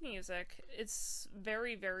talked about the music. It's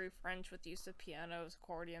very, very French with use of pianos,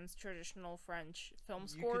 accordions, traditional French film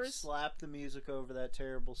scores. You could slap the music over that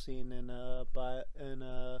terrible scene in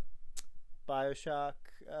BioShock,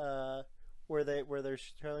 where they're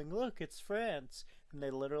telling, look, it's France, and they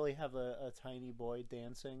literally have a tiny boy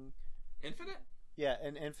dancing. Infinite? Yeah,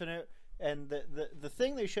 an Infinite, and the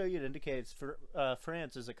thing they show you to indicate it's for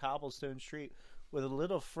France is a cobblestone street with a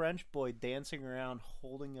little French boy dancing around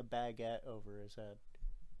holding a baguette over his head.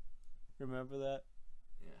 Remember that?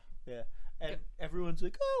 Yeah. And everyone's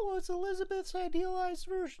like, oh, well, it's Elizabeth's idealized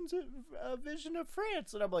vision of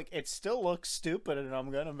France. And I'm like, it still looks stupid, and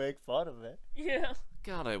I'm going to make fun of it. Yeah.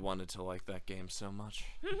 God, I wanted to like that game so much.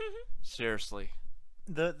 Seriously.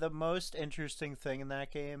 The most interesting thing in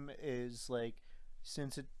that game is, like,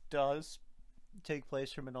 since it does take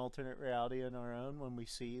place from an alternate reality in our own, when we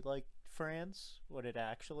see, like, France, what it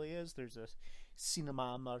actually is, there's a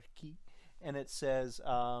cinema marquee, and it says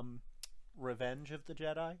Revenge of the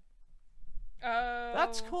Jedi.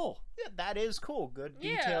 That's cool. Yeah, that is cool. Good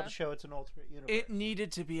detail to show it's an alternate universe. It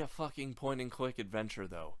needed to be a fucking point and click adventure,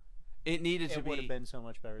 though. It needed to be. It would have been so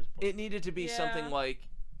much better as a point. It needed to be something like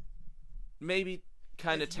maybe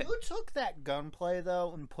kind of. If you took that gunplay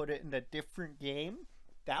though and put it in a different game,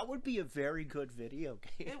 that would be a very good video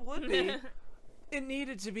game. It would be. It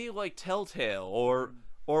needed to be like Telltale or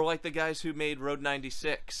like the guys who made Road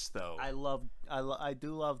 96, though. I do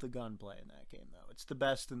love the gunplay in that game, though. It's the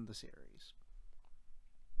best in the series.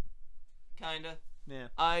 Kinda. Yeah.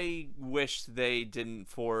 I wish they didn't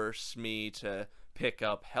force me to pick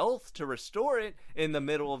up health to restore it in the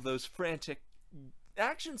middle of those frantic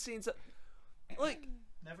action scenes. Like,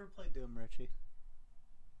 never played Doom, Richie.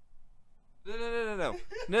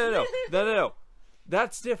 No.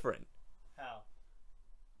 That's different. How?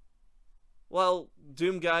 Well,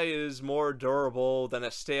 Doom Guy is more durable than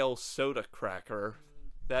a stale soda cracker.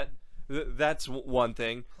 That's one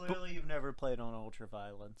thing. Clearly, you've never played on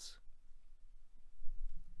Ultraviolence.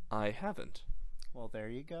 I haven't. Well, there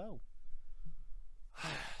you go.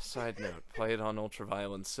 Side note, play it on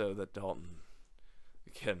Ultraviolence so that Daulton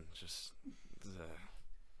can just...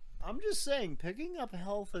 I'm just saying, picking up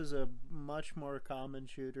health is a much more common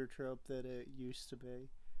shooter trope than it used to be.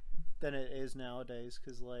 Than it is nowadays,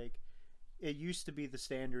 because, like, it used to be the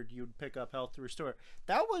standard you'd pick up health to restore.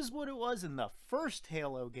 That was what it was in the first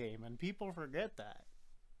Halo game, and people forget that.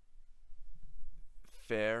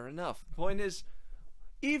 Fair enough. Point is,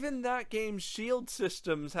 even that game's shield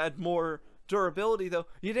systems had more durability, though.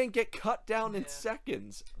 You didn't get cut down in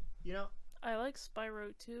seconds. You know, I like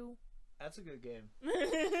Spyro too. that's a good game.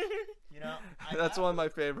 You know, That's one of my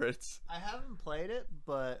favorites. I haven't played it,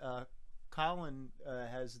 but Colin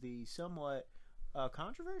has the somewhat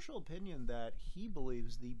controversial opinion that he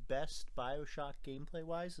believes the best BioShock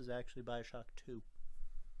gameplay-wise is actually BioShock 2.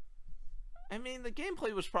 I mean, the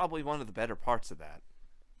gameplay was probably one of the better parts of that,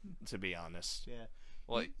 to be honest. Yeah.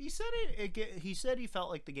 Like, he said he said he felt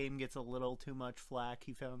like the game gets a little too much flack.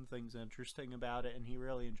 He found things interesting about it, and he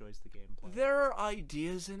really enjoys the gameplay. there are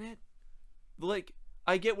ideas in it. Like,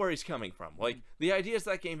 I get where he's coming from. Like, the ideas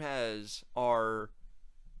that game has are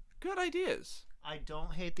good ideas. I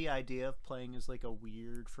don't hate the idea of playing as like a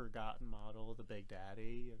weird, forgotten model of the Big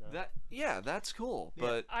Daddy. You know? That's cool. Yeah.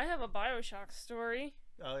 But I have a Bioshock story.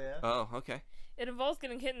 Oh yeah. oh, okay. It involves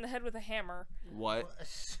getting hit in the head with a hammer. What?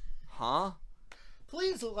 Huh?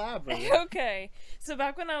 Please elaborate. Okay, so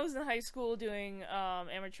back when I was in high school doing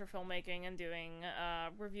amateur filmmaking and doing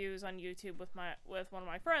reviews on YouTube with one of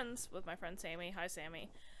my friends, with my friend Sammy. Hi, Sammy.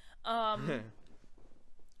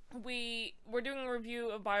 We were doing a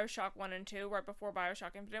review of Bioshock 1 and 2 right before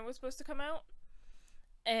Bioshock Infinite was supposed to come out,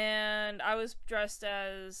 and I was dressed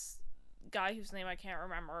as guy whose name I can't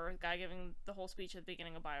remember, the guy giving the whole speech at the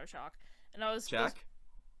beginning of Bioshock, and I was Jack?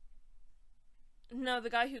 No, the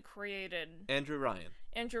guy who created Andrew Ryan.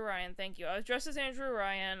 Andrew Ryan, thank you. I was dressed as Andrew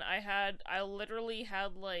Ryan. I literally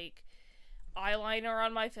had like eyeliner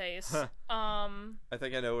on my face. I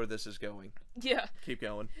think I know where this is going. Yeah. Keep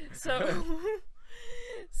going.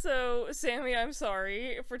 So Sammy, I'm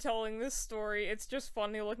sorry for telling this story. It's just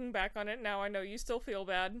funny looking back on it now. I know you still feel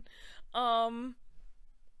bad.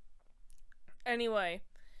 Anyway,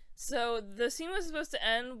 so the scene was supposed to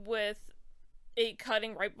end with it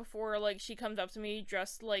cutting right before, like, she comes up to me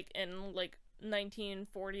dressed, like, in, like,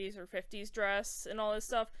 1940s or 50s dress and all this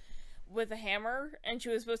stuff with a hammer, and it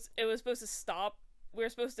was supposed to stop. We were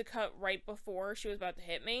supposed to cut right before she was about to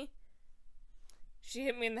hit me. She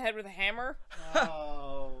hit me in the head with a hammer.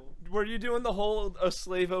 Oh. Were you doing the whole A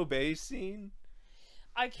Slave Obeys scene?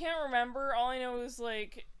 I can't remember. All I know is,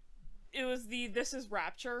 like, it was the "This is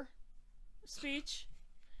Rapture" speech.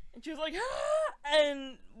 And she was like, ah!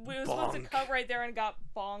 And we were supposed to cut right there and got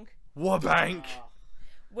bonk. Wabank!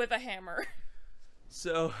 With a hammer.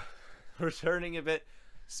 So, returning a bit,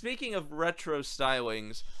 speaking of retro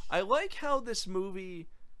stylings, I like how this movie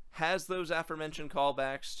has those aforementioned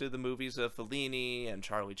callbacks to the movies of Fellini and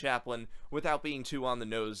Charlie Chaplin without being too on the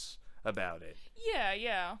nose about it. Yeah,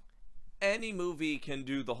 yeah. Any movie can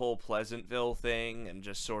do the whole Pleasantville thing and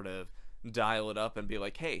just sort of dial it up and be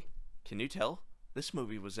like, hey, can you tell? This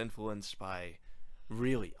movie was influenced by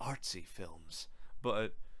really artsy films.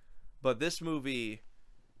 But this movie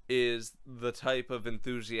is the type of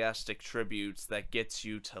enthusiastic tributes that gets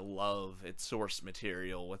you to love its source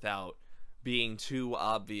material without being too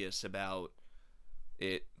obvious about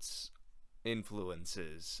its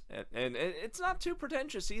influences. And it's not too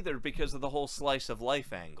pretentious either because of the whole slice of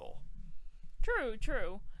life angle. True,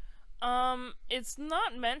 true. It's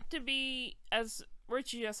not meant to be, as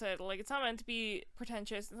Richie just said, like, it's not meant to be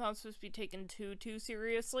pretentious. It's not supposed to be taken too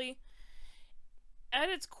seriously. At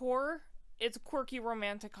its core, it's a quirky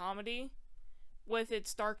romantic comedy with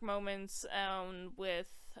its dark moments and with,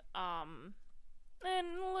 and,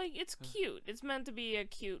 like, it's cute. It's meant to be a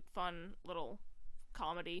cute, fun little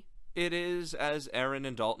comedy. It is, as Erin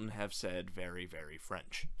and Daulton have said, very, very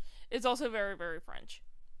French. It's also very, very French.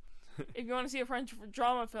 If you want to see a French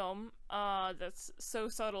drama film that's so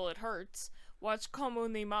subtle it hurts, watch Comme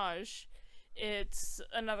une image. It's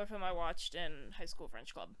another film I watched in high school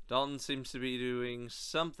French club. Daulton seems to be doing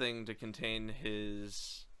something to contain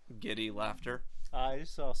his giddy laughter. I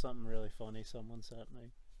just saw something really funny someone sent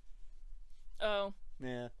me. Oh.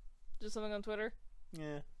 Yeah. Just something on Twitter?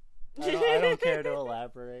 Yeah. I don't care to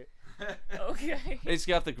elaborate. Okay. He's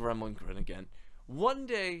got the gremlin grin again. One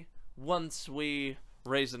day, once we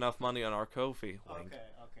raise enough money on our Ko-fi, link,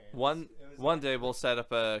 Okay. one day we'll set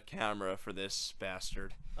up a camera for this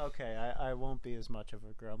bastard. Okay, I won't be as much of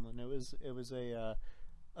a gremlin. It was a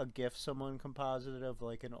GIF someone composited of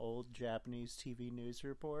like an old Japanese TV news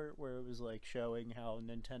report where it was like showing how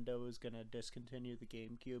Nintendo was gonna discontinue the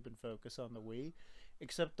GameCube and focus on the Wii.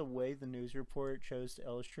 Except the way the news report chose to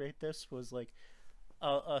illustrate this was like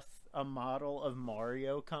a model of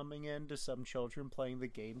Mario coming in to some children playing the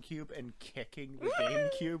GameCube and kicking the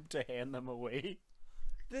GameCube to hand them away.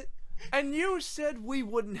 And you said we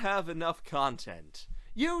wouldn't have enough content.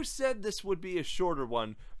 You said this would be a shorter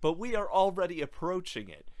one, but we are already approaching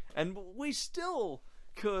it. And we still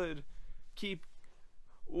could keep...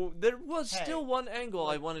 There was still one angle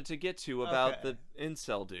I wanted to get to about the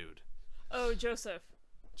incel dude. Oh, Joseph.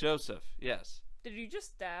 Joseph, yes. Did you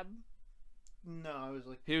just stab? No, I was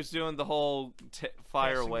like... He was doing the whole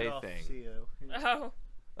fire away thing. Oh.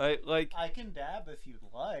 I can dab if you'd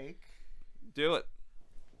like. Do it.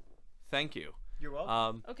 Thank you. You're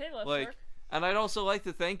welcome. Okay, let's And I'd also like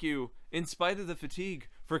to thank you, in spite of the fatigue,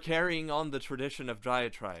 for carrying on the tradition of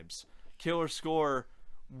diatribes. Killer Score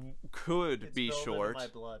could be short. My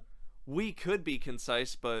blood. We could be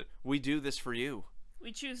concise, but we do this for you.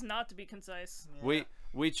 We choose not to be concise. Yeah.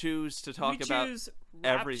 We choose to talk we about choose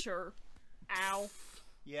rapture. Ow.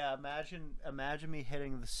 Yeah, imagine me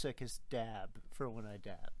hitting the sickest dab for when I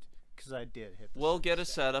dabbed. because I did hit. We'll get a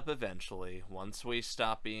setup eventually once we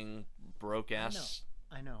stop being broke ass.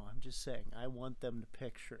 I know. I'm just saying. I want them to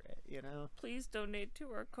picture it. You know. Please donate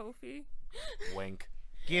to our Ko-fi. Wink.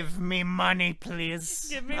 Give me money, please.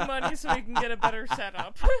 Give me money so we can get a better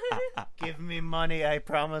setup. Give me money. I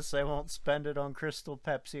promise I won't spend it on Crystal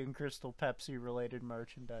Pepsi and Crystal Pepsi related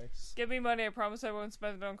merchandise. Give me money. I promise I won't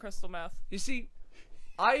spend it on crystal meth. You see,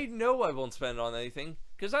 I know I won't spend it on anything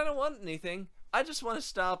because I don't want anything. I just want to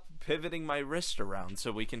stop pivoting my wrist around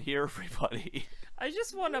so we can hear everybody. I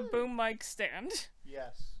just want a boom mic stand.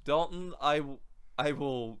 Yes. Dalton, I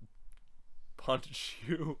will punch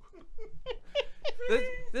you.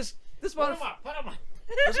 This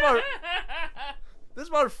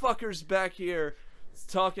motherfucker's back here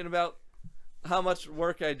talking about how much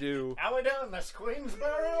work I do. How we doing, Miss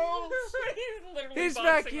Queensboro? He's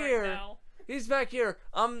back here. Right now. He's back here.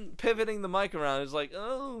 I'm pivoting the mic around. He's like,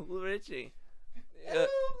 oh, Richie.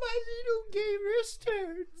 Oh, my little gay wrist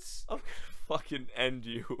hurts. I'm gonna fucking end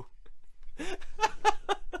you.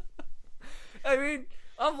 I mean,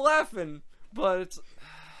 I'm laughing, but it's...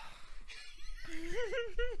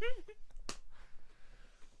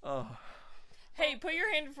 Oh. Hey, put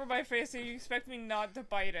your hand before my face and you expect me not to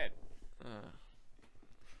bite it.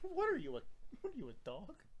 What are you, a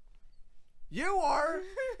dog? You are!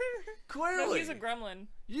 Clearly! No, he's a gremlin.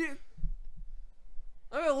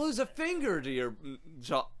 I'm gonna lose a finger to your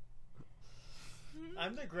jaw.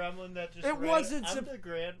 I'm the gremlin that just. I'm the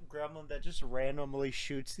gremlin that just randomly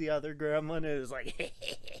shoots the other gremlin and is like.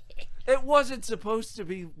 It wasn't supposed to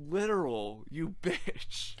be literal, you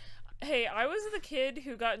bitch. Hey, I was the kid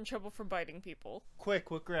who got in trouble for biting people.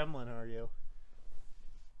 Quick, what gremlin are you?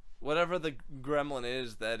 Whatever the gremlin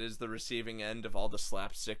is, that is the receiving end of all the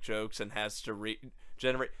slapstick jokes and has to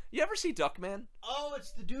regenerate. You ever see Duckman? Oh,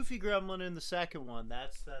 it's the doofy gremlin in the second one.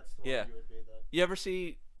 That's the one you would be then. You ever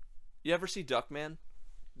see Duckman?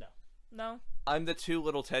 No. I'm the two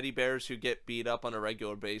little teddy bears who get beat up on a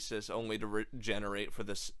regular basis only to regenerate for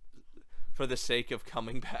the sake of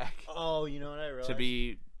coming back. Oh, you know what I realized? To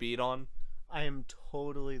be beat on? I am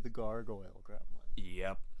totally the gargoyle gremlin.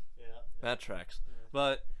 Yep. Yeah. That tracks. Yeah.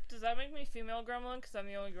 But... Does that make me female gremlin because I'm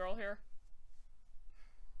the only girl here?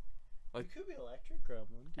 You could be electric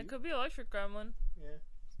gremlin. I could be electric gremlin. Yeah.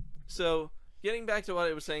 So, getting back to what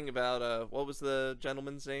I was saying about, what was the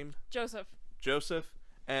gentleman's name? Joseph.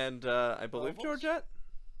 And, I believe Georgette?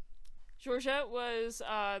 Georgette was,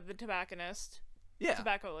 the tobacconist. Yeah.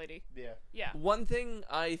 Tobacco lady. Yeah. Yeah. One thing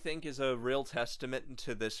I think is a real testament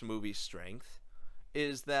to this movie's strength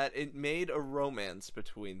is that it made a romance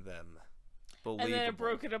between them believable. And then it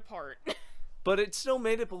broke it apart. But it still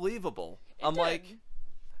made it believable. I'm like,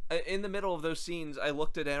 in the middle of those scenes, I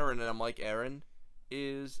looked at Erin and I'm like, Erin,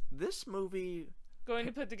 is this movie going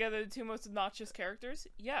to put together the two most obnoxious characters?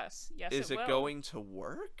 Yes. Yes, is it will. Going to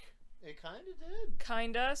work? It kind of did.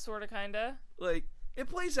 Kinda, sorta, kinda. Like, it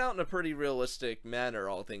plays out in a pretty realistic manner,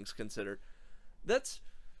 all things considered. That's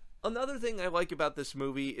another thing I like about this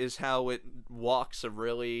movie is how it walks a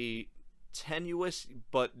really tenuous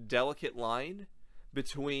but delicate line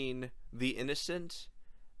between the innocent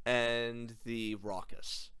and the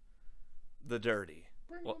raucous, the dirty.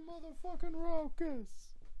 Bring the motherfucking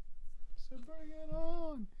raucous. So bring it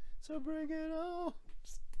on. So bring it on.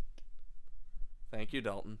 Thank you,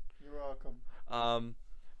 Dalton. You're welcome.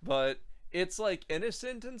 But it's like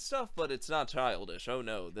innocent and stuff, but it's not childish. Oh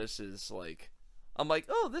no, this is like, I'm like,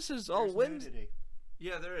 oh, this is all whimsical.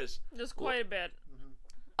 Yeah, there is. Just quite a bit. Mm-hmm.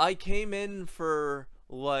 I came in for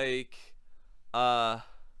like, I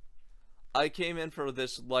came in for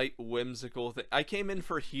this light whimsical thing. I came in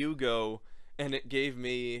for Hugo, and it gave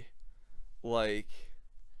me, like,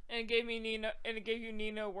 and it gave me Nino, and it gave you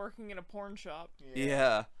Nino working in a porn shop.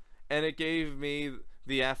 Yeah, and it gave me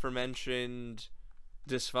the aforementioned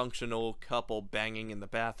dysfunctional couple banging in the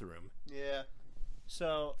bathroom. Yeah.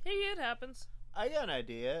 So, hey, it happens. I got an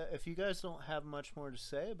idea. If you guys don't have much more to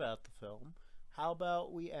say about the film, how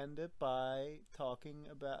about we end it by talking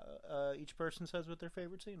about each person says what their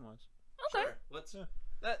favorite scene was. Okay. Sure. Let's.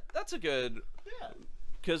 That's a good. Yeah.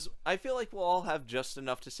 Because I feel like we'll all have just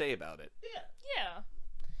enough to say about it. Yeah. Yeah.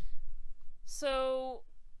 So,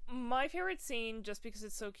 my favorite scene, just because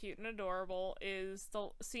it's so cute and adorable, is the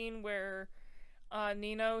scene where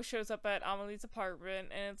Nino shows up at Amelie's apartment,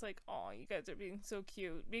 and it's like, oh, you guys are being so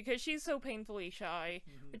cute, because she's so painfully shy,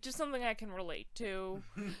 which is something I can relate to.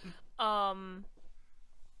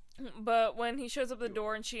 But when he shows up at the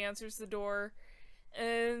door and she answers the door,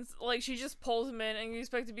 and like she just pulls him in, and you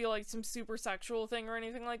expect it to be like some super sexual thing or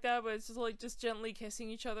anything like that, but it's just like just gently kissing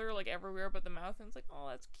each other like everywhere but the mouth, and it's like, oh,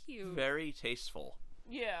 that's cute. Very tasteful.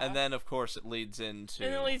 Yeah. And then, of course, it leads into...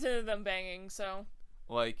 And it leads into them banging, so...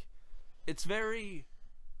 Like, it's a very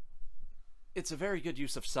good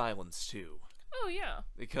use of silence, too. Oh, yeah.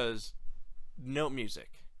 Because no music,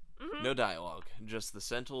 Mm-hmm. no dialogue, just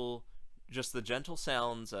the gentle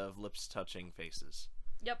sounds of lips touching faces.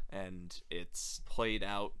 Yep. And it's played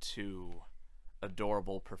out to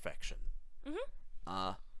adorable perfection.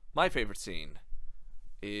 Mm-hmm. My favorite scene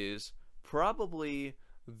is probably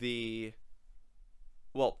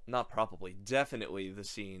definitely the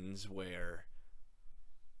scenes where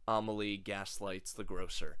Amélie gaslights the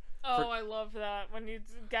grocer. Oh, I love that when he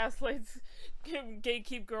gaslights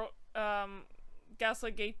gatekeep girl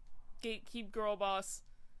boss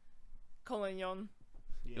Collignon.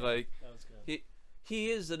 Yeah, Like, that was good.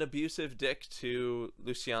 he is an abusive dick to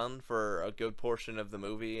Lucien for a good portion of the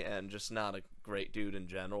movie, and just not a great dude in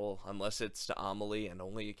general, unless it's to Amélie and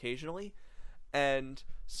only occasionally. And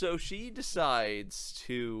so she decides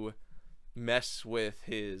to mess with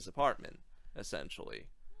his apartment, essentially.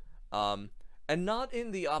 And not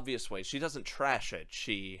in the obvious way. She doesn't trash it.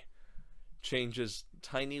 She changes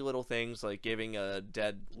tiny little things, like giving a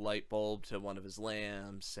dead light bulb to one of his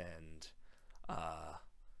lamps, and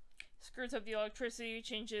Screws up the electricity,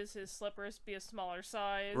 changes his slippers to be a smaller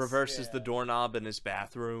size. reverses the doorknob in his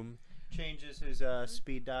bathroom. Changes his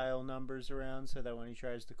speed dial numbers around so that when he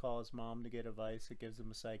tries to call his mom to get advice, it gives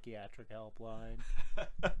him a psychiatric helpline.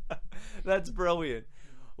 That's brilliant.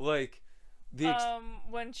 Like,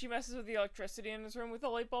 when she messes with the electricity in his room with the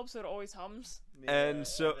light bulb, so it always hums. Yeah, And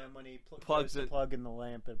so- then when he plugs goes to it- plug in the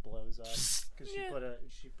lamp, it blows up because Yeah.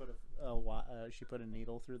 she put a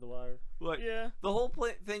needle through the wire, like Yeah. the whole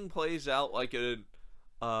thing plays out like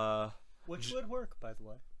which would work, by the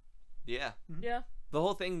way. yeah. Yeah. The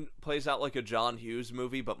whole thing plays out like a John Hughes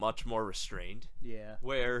movie, but much more restrained. Yeah.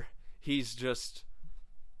 Where he's just,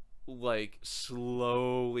 like,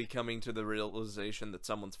 slowly coming to the realization that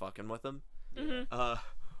someone's fucking with him. Mm-hmm.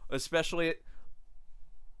 Especially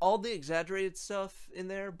all the exaggerated stuff in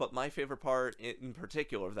there, but my favorite part in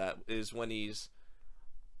particular of that is when he's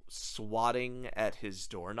swatting at his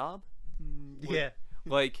doorknob. Yeah.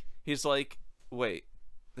 Like, he's like, wait,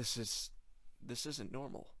 this isn't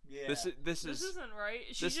normal. Yeah. This This isn't right.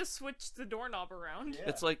 She this- just switched the doorknob around. Yeah.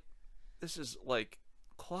 It's like, this is like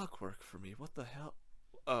clockwork for me. What the hell?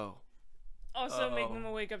 Oh. Also, making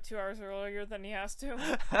him wake up 2 hours earlier than he has to.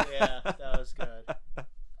 Yeah, that was good.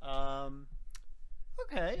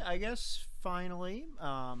 Okay, I guess finally,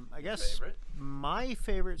 Favorite? my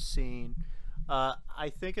favorite scene,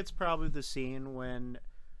 I think it's probably the scene when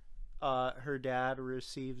her dad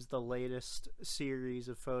receives the latest series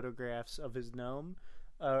of photographs of his gnome.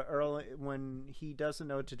 Early when he doesn't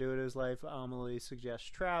know what to do in his life, Amélie suggests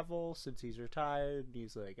travel since he's retired.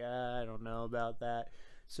 He's like, I don't know about that.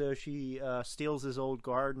 So she steals his old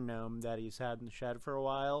garden gnome that he's had in the shed for a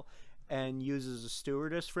while, and uses a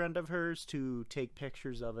stewardess friend of hers to take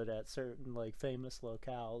pictures of it at certain like famous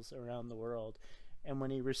locales around the world. And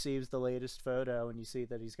when he receives the latest photo, and you see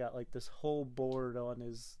that he's got like this whole board on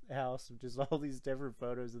his house of just all these different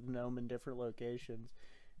photos of the gnome in different locations.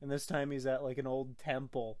 And this time he's at like an old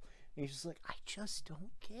temple. And he's just like, I just don't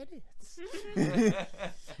get it.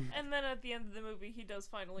 And then at the end of the movie, he does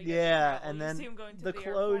finally get Yeah, to travel. and You then see him going to the the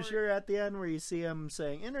closure at the end where you see him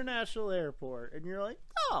saying International Airport. And you're like,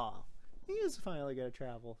 oh, he is finally going to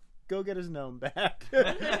travel. Go get his gnome back.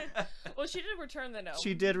 airport. Well, she did return the gnome.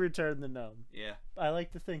 She did return the gnome. Yeah. I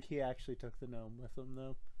like to think he actually took the gnome with him,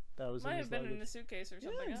 though. That was Might in have his been in luggage. a suitcase or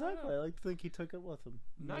something. Yeah, I don't exactly. know. I like to think he took it with him.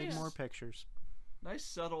 Made Nice. more pictures. Nice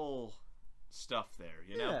subtle stuff there,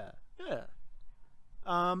 you know? Yeah.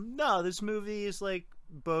 No, this movie is like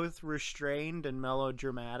both restrained and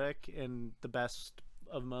melodramatic in the best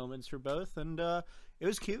of moments for both, and it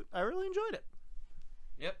was cute. I really enjoyed it.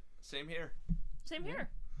 Yep, same here. Same here.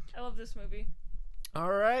 I love this movie.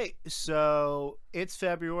 All right, so it's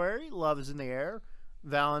February. Love is in the air.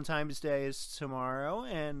 Valentine's Day is tomorrow,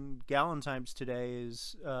 and Galentine's today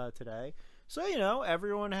is today. So, you know,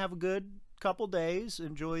 everyone have a good couple days.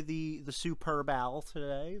 Enjoy the Superb Owl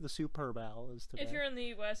today. The Superb Owl is today. If you're in the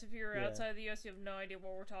U.S., if you're Yeah. outside the U.S., you have no idea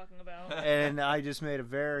what we're talking about. And I just made a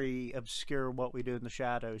very obscure "what we do in the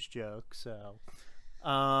shadows" joke. So,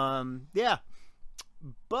 yeah.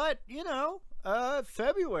 But you know,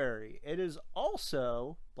 February. It is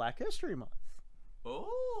also Black History Month,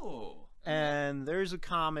 Oh. and there's a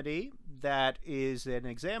comedy that is an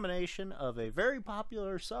examination of a very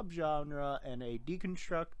popular subgenre and a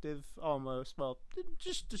deconstructive, almost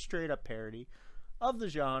just a straight up parody of the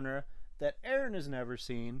genre that Erin has never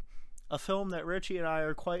seen. A film that Richie and I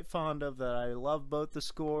are quite fond of, that I love both the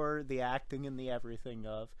score, the acting, and the everything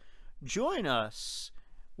of. Join us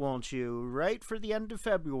won't you, right for the end of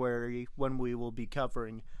February when we will be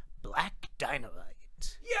covering Black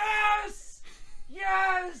Dynamite. Yes!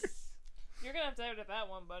 Yes! You're gonna have to edit that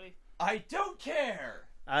one, buddy. I don't care!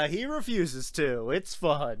 He refuses to. It's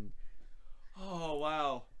fun. Oh,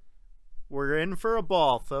 wow. We're in for a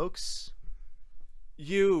ball, folks.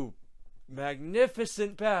 You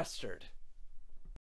magnificent bastard.